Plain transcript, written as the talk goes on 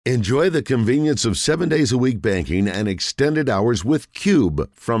Enjoy the convenience of 7 days a week banking and extended hours with Cube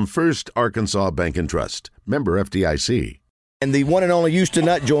from First Arkansas Bank and Trust. Member FDIC. And the one and only Houston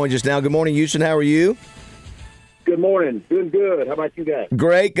Nutt joins us now. Good morning, Houston. How are you? Good morning. Doing good. How about you guys?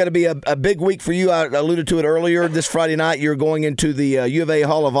 Great. Going to be a big week for you. I alluded to it earlier. This Friday night, you're going into the U of A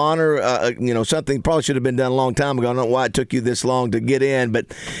Hall of Honor. Something probably should have been done a long time ago. I don't know why it took you this long to get in, but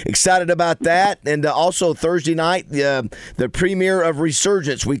excited about that. And also Thursday night, the premiere of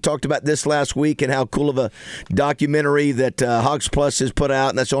Resurgence. We talked about this last week and how cool of a documentary that Hogs Plus has put out,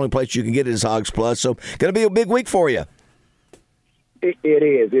 and that's the only place you can get it is Hogs Plus. So going to be a big week for you. It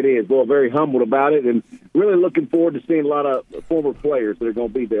is. Well, very humbled about it, and really looking forward to seeing a lot of former players that are going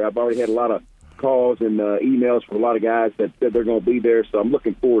to be there. I've already had a lot of calls and emails from a lot of guys that said they're going to be there, so I'm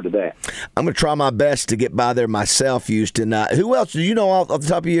looking forward to that. I'm going to try my best to get by there myself, Houston. Who else? Do you know off the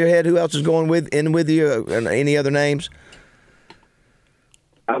top of your head who else is going with you? Any other names?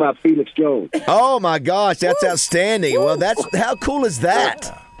 How about Felix Jones? Oh my gosh, that's outstanding. Well, how cool is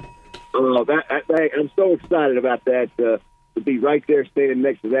that? I'm so excited about that. To be right there standing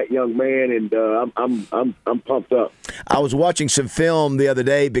next to that young man, and I'm pumped up. I was watching some film the other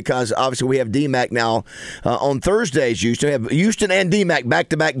day because obviously we have DMAC now on Thursdays. Houston, we have Houston and DMAC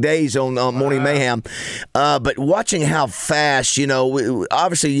back-to-back days on Morning Mayhem. But watching how fast,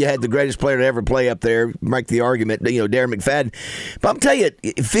 obviously you had the greatest player to ever play up there. Make the argument, Darren McFadden. But I'm telling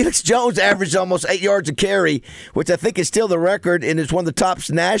you, Felix Jones averaged almost 8 yards a carry, which I think is still the record, and it's one of the tops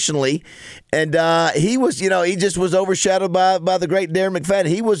nationally. And he was, he just was overshadowed by the great Darren McFadden.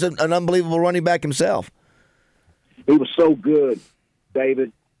 He was an unbelievable running back himself. He was so good,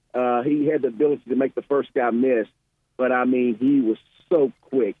 David. He had the ability to make the first guy miss, but, he was so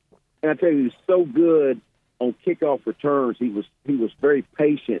quick. And I tell you, he was so good on kickoff returns. He was very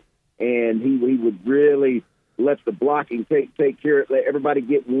patient, and he would really let the blocking take care of it, let everybody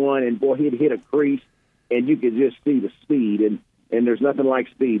get one, and, boy, he'd hit a crease, and you could just see the speed. And there's nothing like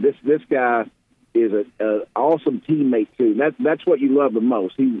speed. This guy is an awesome teammate too. That's what you love the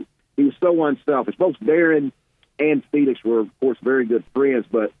most. He was so unselfish. Both Darren and Felix were, of course, very good friends,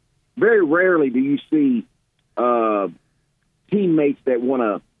 but very rarely do you see teammates that want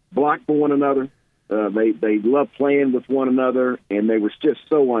to block for one another. They love playing with one another, and they were just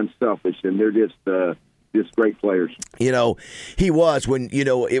so unselfish, and they're just great players. He was when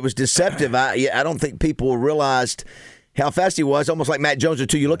it was deceptive. I don't think people realized how fast he was, almost like Matt Jones or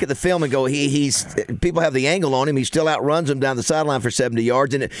two. You look at the film and go, he's people have the angle on him. He still outruns him down the sideline for 70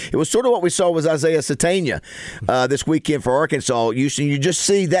 yards. And it was sort of what we saw with Isaiah Satania this weekend for Arkansas. You just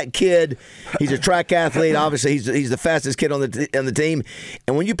see that kid. He's a track athlete. Obviously, he's the fastest kid on the team.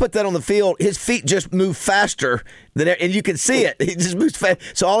 And when you put that on the field, his feet just move faster and you can see it. He just moves fast.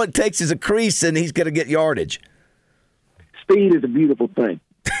 So all it takes is a crease, and he's going to get yardage. Speed is a beautiful thing.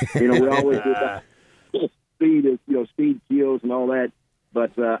 We always do that. Speed is, speed kills and all that,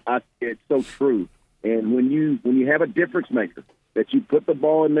 but it's so true. And when you have a difference maker that you put the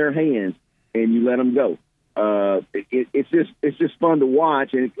ball in their hands and you let them go, it's just fun to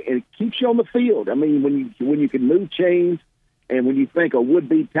watch, and it keeps you on the field. When you can move chains, and when you think a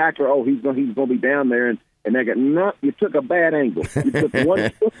would-be tackler, he's going to be down there, and they go, no, you took a bad angle. You took one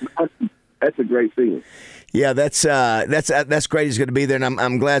foot. That's a great feeling. Yeah, that's great. He's going to be there, and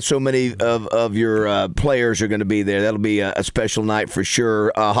I'm glad so many of your players are going to be there. That'll be a special night for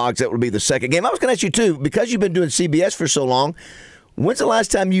sure. Hogs, that will be the second game. I was going to ask you too, because you've been doing CBS for so long. When's the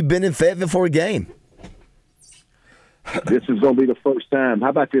last time you've been in Fayetteville for a game? This is going to be the first time. How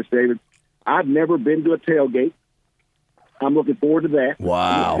about this, David? I've never been to a tailgate. I'm looking forward to that.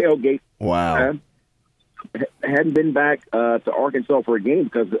 Wow. Tailgate. Wow. Hadn't been back to Arkansas for a game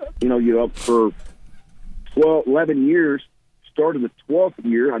because for 11 years, started the 12th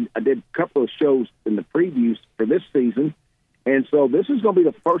year. I did a couple of shows in the previews for this season, and so this is going to be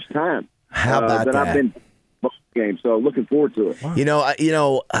the first time that I've been to a game. So looking forward to it. Wow.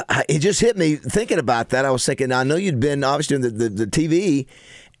 It just hit me thinking about that. I was thinking, I know you'd been obviously doing the TV.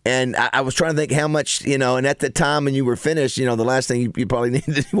 And I was trying to think how much, and at the time when you were finished, the last thing you probably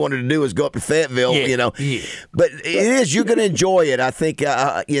wanted to do was go up to Fayetteville, Yeah. But you're going to enjoy it. I think, you're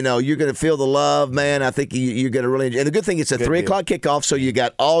going to feel the love, man. I think you're going to really enjoy it. And the good thing, it's a 3 o'clock kickoff, so you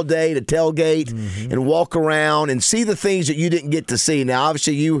got all day to tailgate and walk around and see the things that you didn't get to see. Now,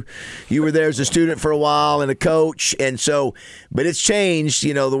 obviously, you were there as a student for a while and a coach, and so, but it's changed.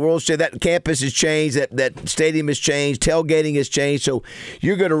 The world's changed. That campus has changed. That stadium has changed. Tailgating has changed. So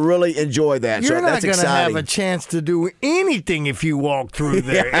you're going to really enjoy that. You're so not going to have a chance to do anything if you walk through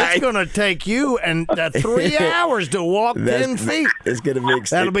there. It's going to take you 3 hours to walk 10 feet. It's going to be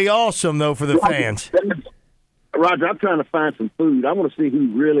exciting. That'll be awesome, though, for the fans. Roger, I'm trying to find some food. I want to see who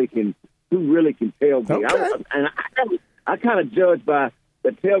really can tailgate. Okay. I kind of judge by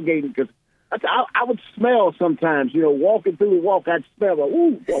the tailgating because I would smell sometimes, walking through the walk, I'd smell like,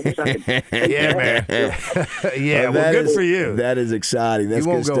 ooh, I wish I could. Yeah, man. Yeah, well, good for you. That is exciting. That's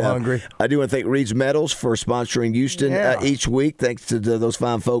you won't good go stuff. hungry. I do want to thank Reed's Metals for sponsoring Houston each week. Thanks to those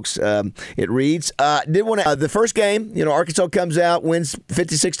fine folks at Reed's. Did want to the first game, Arkansas comes out, wins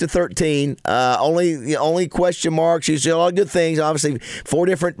 56-13. Only question marks. You see a lot of good things. Obviously, 4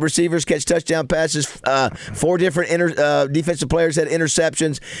 different receivers catch touchdown passes. 4 different defensive players had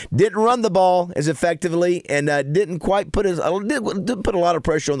interceptions. Didn't run the ball as effectively, and didn't quite put didn't put a lot of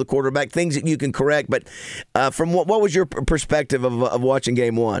pressure on the quarterback. Things that you can correct, but from what was your perspective of watching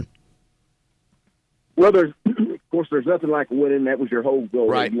game one? Well, of course, there's nothing like winning. That was your whole goal.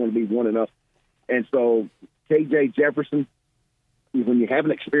 Right. You want to be 1-0, and so KJ Jefferson, when you have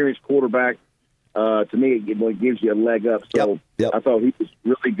an experienced quarterback, to me, it gives you a leg up. So Yep. I thought he was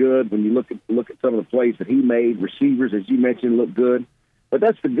really good. When you look at some of the plays that he made, receivers, as you mentioned, looked good. But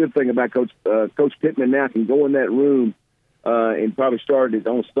that's the good thing about Coach Pittman now can go in that room and probably started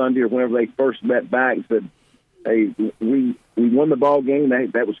on Sunday or whenever they first met back and said, hey, we won the ball game.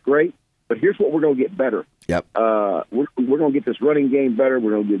 That was great. But here's what we're going to get better. Yep. We're going to get this running game better.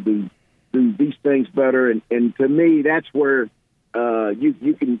 We're going to do these things better. And to me, that's where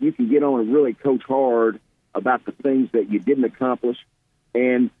you can get on and really coach hard about the things that you didn't accomplish.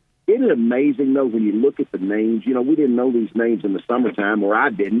 And isn't it amazing, though, when you look at the names? We didn't know these names in the summertime, or I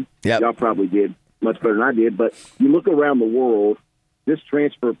didn't. Yep. Y'all probably did much better than I did. But you look around the world, this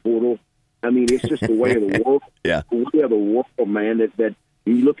transfer portal, I mean, it's just the way of the world. Yeah. The way of the world, man, that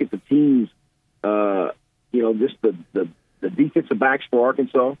you look at the teams, just the defensive backs for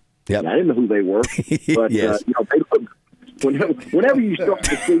Arkansas. Yep. I didn't know who they were. But, Yes. they look, whenever you start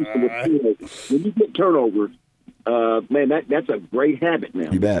the season with turnovers, when you get turnovers, man, that's a great habit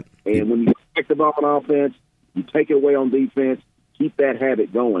now. You bet. And when you take the ball on offense, you take it away on defense, keep that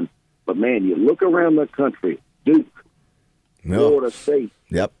habit going. But, man, you look around the country, Duke, Florida State.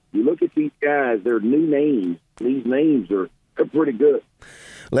 Yep. You look at these guys, they're new names. These names are pretty good.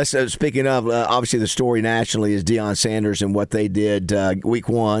 Let's speaking of, obviously the story nationally is Deion Sanders and what they did week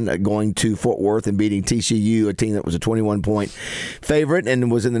one, going to Fort Worth and beating TCU, a team that was a 21-point favorite and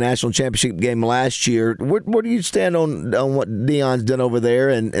was in the national championship game last year. Where do you stand on what Deion's done over there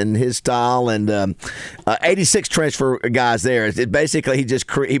and his style and 86 transfer guys there? It basically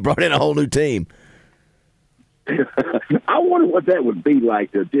he brought in a whole new team. I wonder what that would be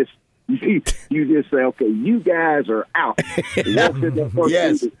like to just you just say, okay, you guys are out.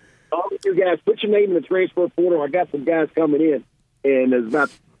 Yes. All of you guys, put your name in the transfer portal. I got some guys coming in, and there's about,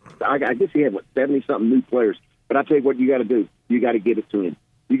 I guess he had, 70-something new players. But I tell you what you got to do. You got to give it to him.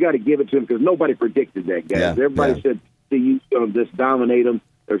 You got to give it to him because nobody predicted that, guys. Yeah, Everybody said CU's going to just dominate them.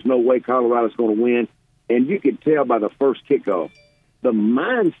 There's no way Colorado's going to win. And you can tell by the first kickoff, the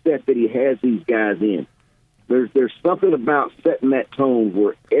mindset that he has these guys in. There's something about setting that tone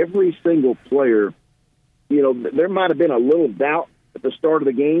where every single player, there might have been a little doubt at the start of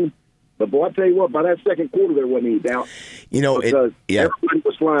the game, but boy, I tell you what, by that second quarter there wasn't any doubt. Because everybody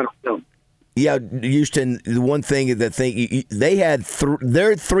was flying around. Yeah, Houston, the one thing they had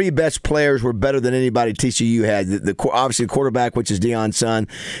their 3 best players were better than anybody TCU had. Obviously, the quarterback, which is Deion's son.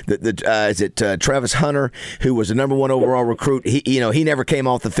 Travis Hunter, who was the number 1 overall recruit. He never came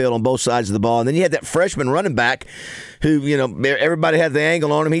off the field on both sides of the ball. And then you had that freshman running back who, everybody had the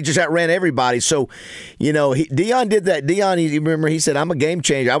angle on him. He just outran everybody. So, Deion did that. Deion, you remember, he said, I'm a game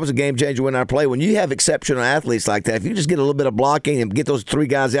changer. I was a game changer when I play. When you have exceptional athletes like that, if you just get a little bit of blocking and get those 3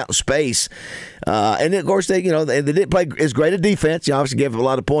 guys out in space, and of course, they didn't play as great a defense. You obviously gave them a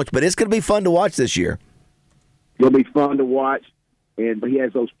lot of points, but it's going to be fun to watch this year. It'll be fun to watch, and he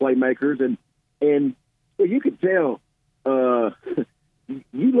has those playmakers, and well, you can tell.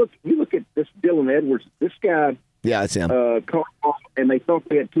 You look at this Dylan Edwards. This guy, yeah, it's him. Caught off, and they thought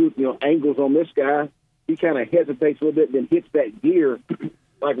they had 2 angles on this guy. He kind of hesitates a little bit, then hits that gear,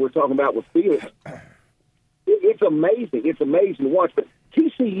 like we're talking about with Felix. It's amazing. It's amazing to watch. But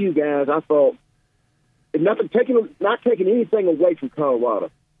TCU guys, I thought, not taking anything away from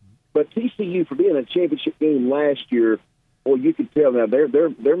Colorado, but TCU for being a championship game last year, well, you could tell now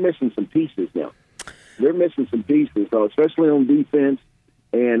they're missing some pieces now. They're missing some pieces, especially on defense.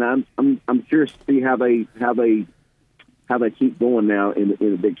 And I'm curious to see how how they keep going now in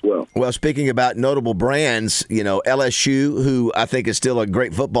the Big 12. Well, speaking about notable brands, LSU, who I think is still a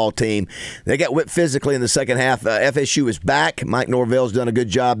great football team, they got whipped physically in the second half. FSU is back. Mike Norvell's done a good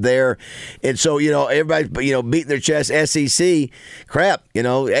job there. And so, everybody's, beating their chest. SEC, crap,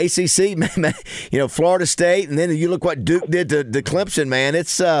 ACC, Florida State, and then you look what Duke did to Clemson, man.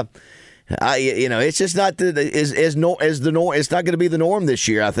 It's it's just not it's not going to be the norm this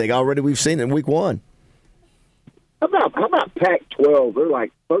year. I think already we've seen it in week 1. How about Pac-12? They're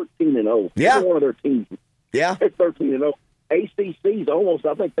like 13-0. Yeah, one of their teams. Yeah, they're 13-0. ACC's almost.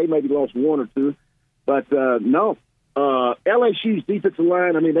 I think they maybe lost 1 or 2, but no. LSU's defensive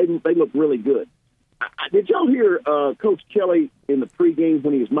line. I mean, they look really good. Did y'all hear Coach Kelly in the pregame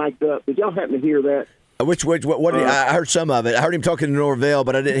when he was mic'd up? Did y'all happen to hear that? What I heard some of it. I heard him talking to Norvell,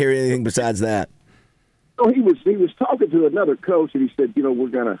 but I didn't hear anything besides that. Oh, he was talking to another coach, and he said,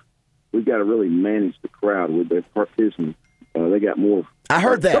 we've got to really manage the crowd with their partisans. They got more. I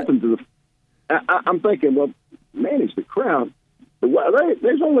heard that. I'm thinking, well, manage the crowd.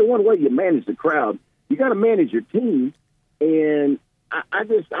 There's only one way you manage the crowd. You got to manage your team, and I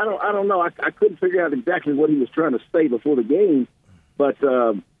don't know. I couldn't figure out exactly what he was trying to say before the game, but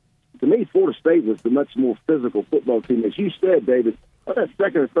to me, Florida State was the much more physical football team, as you said, David. That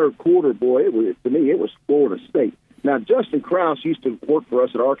second or third quarter, boy, to me it was Florida State. Now, Justin Krause used to work for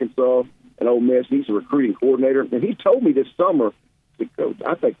us at Arkansas and Ole Miss. He's a recruiting coordinator, and he told me this summer, Coach,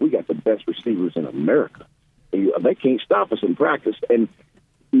 I think we got the best receivers in America. They can't stop us in practice. And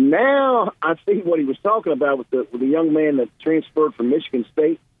now I see what he was talking about with the young man that transferred from Michigan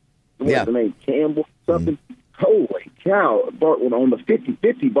State. What's the name? Campbell something? Mm-hmm. Holy cow. Bartlett on the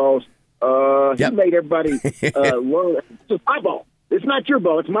 50-50 balls, he made everybody learn. It's just my ball. It's not your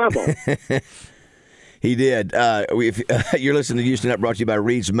ball. It's my ball. He did. You're listening to Houston Nutt, brought to you by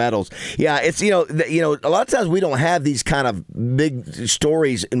Reed's Metals. Yeah, it's a lot of times we don't have these kind of big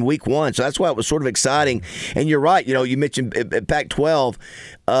stories in week 1, so that's why it was sort of exciting. And you're right. You mentioned Pac-12,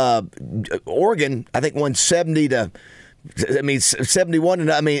 Oregon. I think won 71.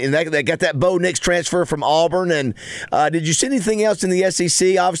 And they got that Bo Nix transfer from Auburn. And did you see anything else in the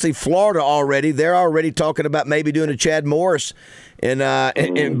SEC? Obviously, Florida already. They're already talking about maybe doing a Chad Morris and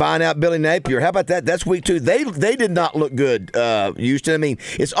buying out Billy Napier. How about that? That's week 2. They did not look good, Houston. I mean,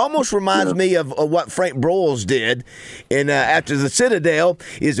 it almost reminds me of what Frank Broyles did after the Citadel.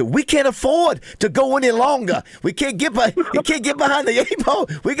 Is that we can't afford to go any longer. We can't get behind the 8 ball.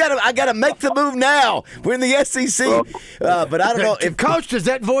 I got to make the move now. We're in the SEC. But I don't know if Coach, does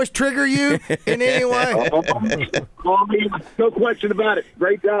that voice trigger you in any way? No question about it.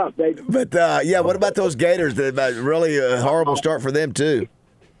 Great job, David. But what about those Gators? Really a horrible start for them too.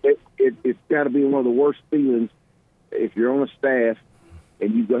 It's got to be one of the worst feelings if you're on a staff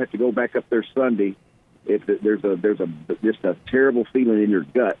and you have to go back up there Sunday. There's just a terrible feeling in your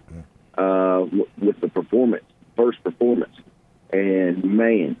gut with the first performance, and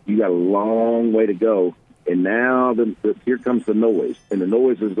man, you got a long way to go. And now here comes the noise, and the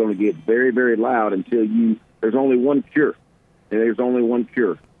noise is going to get very, very loud until there's only one cure, and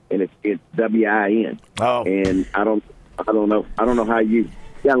it's WIN. Oh, and I don't know how you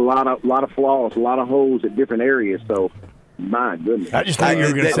got a lot of flaws, a lot of holes at different areas. So, my goodness, I just thought you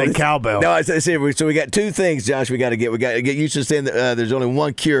were going to say cowbell. No, so we got 2 things, Josh. We got to get used to saying that there's only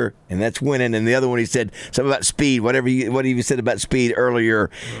one cure, and that's winning. And the other one, he said something about speed. What you said about speed earlier,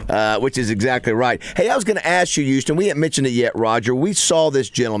 which is exactly right. Hey, I was going to ask you, Houston. We haven't mentioned it yet, Roger. We saw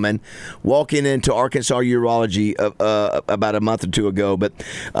this gentleman walking into Arkansas Urology about a month or 2 ago, but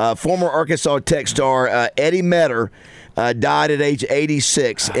former Arkansas Tech star Eddie Metter. Died at age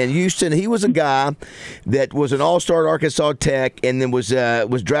 86. And Houston, he was a guy that was an all-star at Arkansas Tech and then was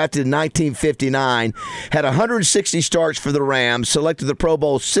drafted in 1959, had 160 starts for the Rams, selected the Pro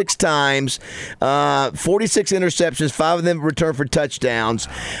Bowl 6 times, 46 interceptions, 5 of them returned for touchdowns.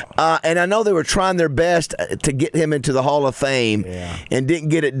 And I know they were trying their best to get him into the Hall of Fame and didn't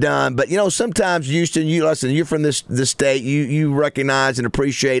get it done. But, sometimes, Houston, you're from this state, you recognize and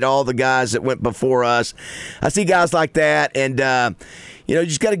appreciate all the guys that went before us. I see guys like that. And, you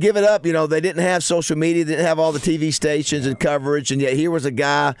just got to give it up. They didn't have social media, they didn't have all the TV stations and coverage, and yet here was a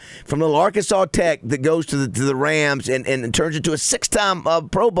guy from little Arkansas Tech that goes to the Rams and turns into a 6-time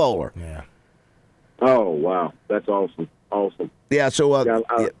Pro Bowler. Yeah. Oh, wow. That's awesome. Awesome. Yeah, so go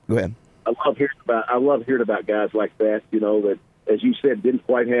ahead. I love hearing about guys like that, that, as you said, didn't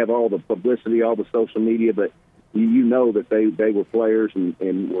quite have all the publicity, all the social media, but you know that they were players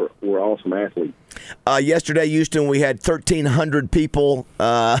and were awesome athletes. Yesterday, Houston, we had 1,300 people.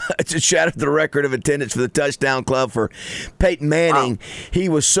 It shattered the record of attendance for the touchdown club for Peyton Manning. Wow. He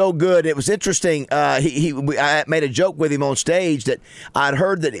was so good. It was interesting. I made a joke with him on stage that I'd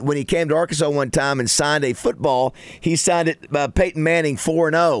heard that when he came to Arkansas one time and signed a football, he signed it Peyton Manning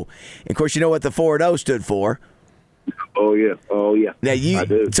 4-0. And of course, you know what the 4-0 stood for. Oh yeah. Now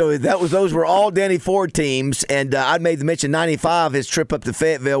so those were all Danny Ford teams, and I made the mention 95. His trip up to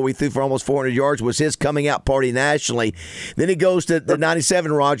Fayetteville, we threw for almost 400 yards, was his coming out party nationally. Then he goes to the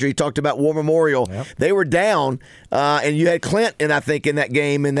 97. Roger, he talked about War Memorial. Yep. They were down, and you had Clinton, I think, in that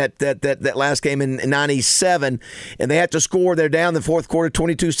game, in that last game in 97, and they had to score. They're down in the fourth quarter,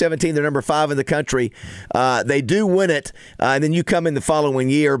 22-17. They're number 5 in the country. They do win it, and then you come in the following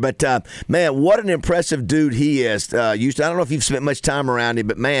year. But man, what an impressive dude he is. Houston. I don't know if you've spent much time around him,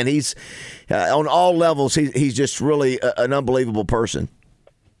 but man, he's on all levels. He's just really an unbelievable person.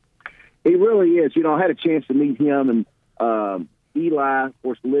 He really is. I had a chance to meet him, and Eli, of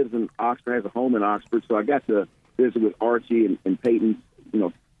course, lives in Oxford, has a home in Oxford, so I got to visit with Archie and Peyton,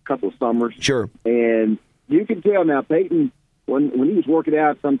 a couple of summers. Sure. And you can tell now, Peyton, when he was working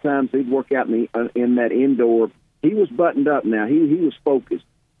out, sometimes he'd work out in that indoor. He was buttoned up now. He was focused.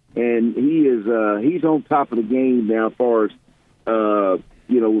 And he's on top of the game now as far as,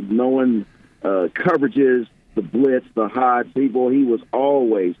 knowing coverages, the blitz, the hots. He was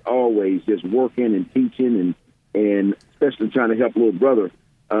always just working and teaching and especially trying to help little brother.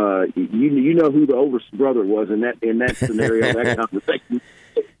 You know who the oldest brother was in that scenario, that conversation.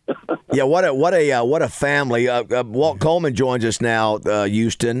 Yeah, what a family. Walt Coleman joins us now,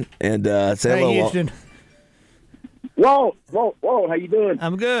 Houston, and say hello, Houston. Walt. Walt, how you doing?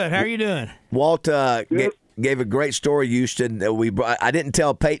 I'm good. How are you doing? Walt gave a great story, Houston. I didn't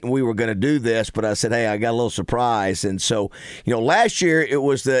tell Peyton we were going to do this, but I said, hey, I got a little surprise. And so, last year it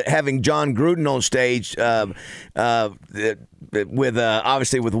was having John Gruden on stage with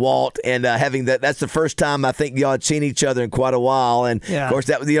obviously with Walt, and having that's the first time I think y'all had seen each other in quite a while. And of course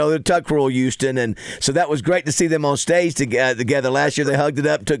that was the Tuck Rule, Houston, and so that was great to see them on stage together. Last year they hugged it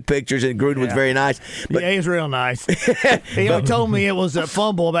up, took pictures, and Gruden was very nice. But he was real nice. He told me it was a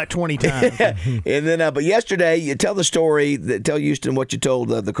fumble about 20 times. And then, but yesterday, you tell the story. Tell Houston what you told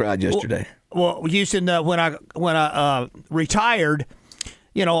the crowd yesterday. Well, Houston, when I retired.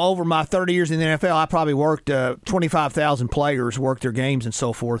 Over my 30 years in the NFL, I probably worked 25,000 players, worked their games and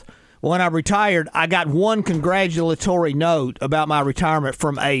so forth. When I retired, I got one congratulatory note about my retirement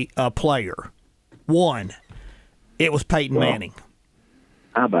from a player. One. It was Peyton Manning.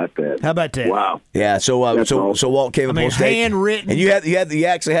 How about that? Wow. Yeah. So awesome. So Walt came up on stage, handwritten, and you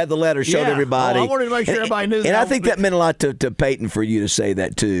actually had the letter, showed everybody. I wanted to make sure everybody knew. And I think that meant a lot to Peyton for you to say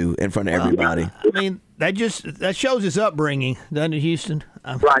that too in front of everybody. I mean, that shows his upbringing, doesn't it, Houston?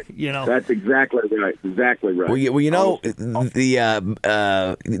 Right. That's exactly right. Exactly right. Well,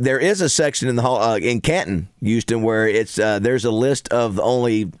 there is a section in the hall in Canton, Houston, where it's there's a list of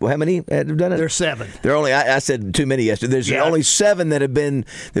only how many have done it? There's 7. There are only I said too many yesterday. There's only 7 that have been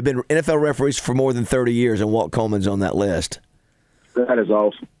NFL referees for more than 30 years, and Walt Coleman's on that list. That is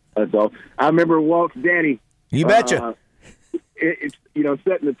awesome. That's awesome. I remember Walt's daddy. You betcha. It's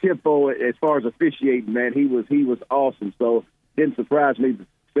setting the tempo as far as officiating, man. He was awesome. So didn't surprise me the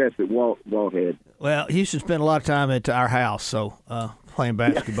success that Walt had. Well, Houston spent a lot of time at our house, so playing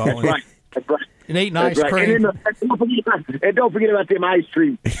basketball. That's right. And eating ice cream. And don't forget about them ice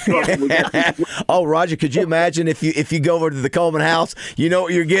cream. Oh, Roger, could you imagine if you go over to the Coleman house, you know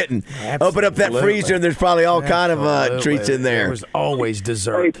what you're getting? Absolutely. Open up that freezer, and there's probably all kind of treats in there. There was always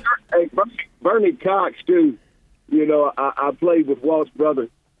dessert. Hey, Bernie Cox, too. I played with Walt's brother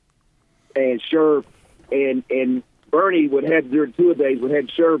and Sherv, and Bernie would have during 2 days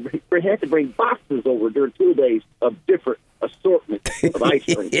Sherv had to bring boxes over during 2 days of different assortment of ice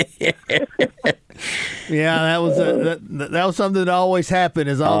cream. Yeah, that was something that always happened.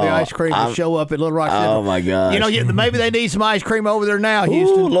 Is all the ice cream would show up at Little Rock Center. Oh my God! Maybe they need some ice cream over there now,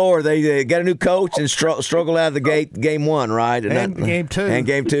 Houston. Ooh, Lord, they got a new coach and struggled out of the gate. Game 1, right? And game 2. And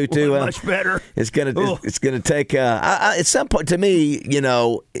game 2 too. Much better. It's gonna take. At some point, to me,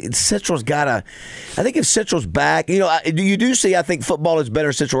 Central's gotta. I think if Central's back, you do see. I think football is better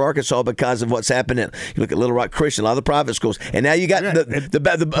in Central Arkansas because of what's happening. You look at Little Rock Christian, a lot of the private schools, and now you got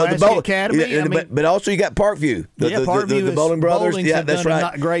the Bowling Academy. But also you got Parkview, the Bowling Brothers. Yeah, that's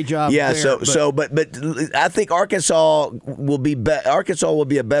right. A great job. Yeah, there, but I think Arkansas will be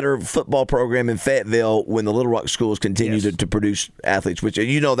a better football program in Fayetteville when the Little Rock schools continue to produce athletes, which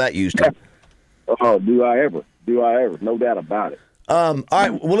that Houston. Oh, do I ever? No doubt about it. All right,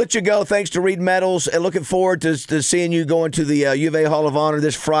 we'll let you go. Thanks to Reed Metals, and looking forward to seeing you going to the U of A Hall of Honor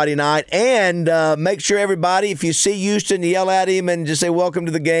this Friday night. And make sure everybody, if you see Houston, yell at him and just say welcome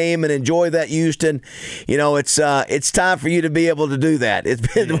to the game and enjoy that Houston. You know, it's time for you to be able to do that.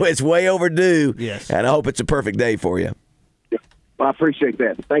 It's way overdue. Yes, and I hope it's a perfect day for you. I appreciate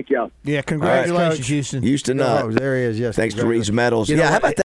that. Thank y'all. Yeah, congratulations, right, Houston. Houston Nutt. Oh, there he is. Yes, Thanks to Reed Metals. You know how about that?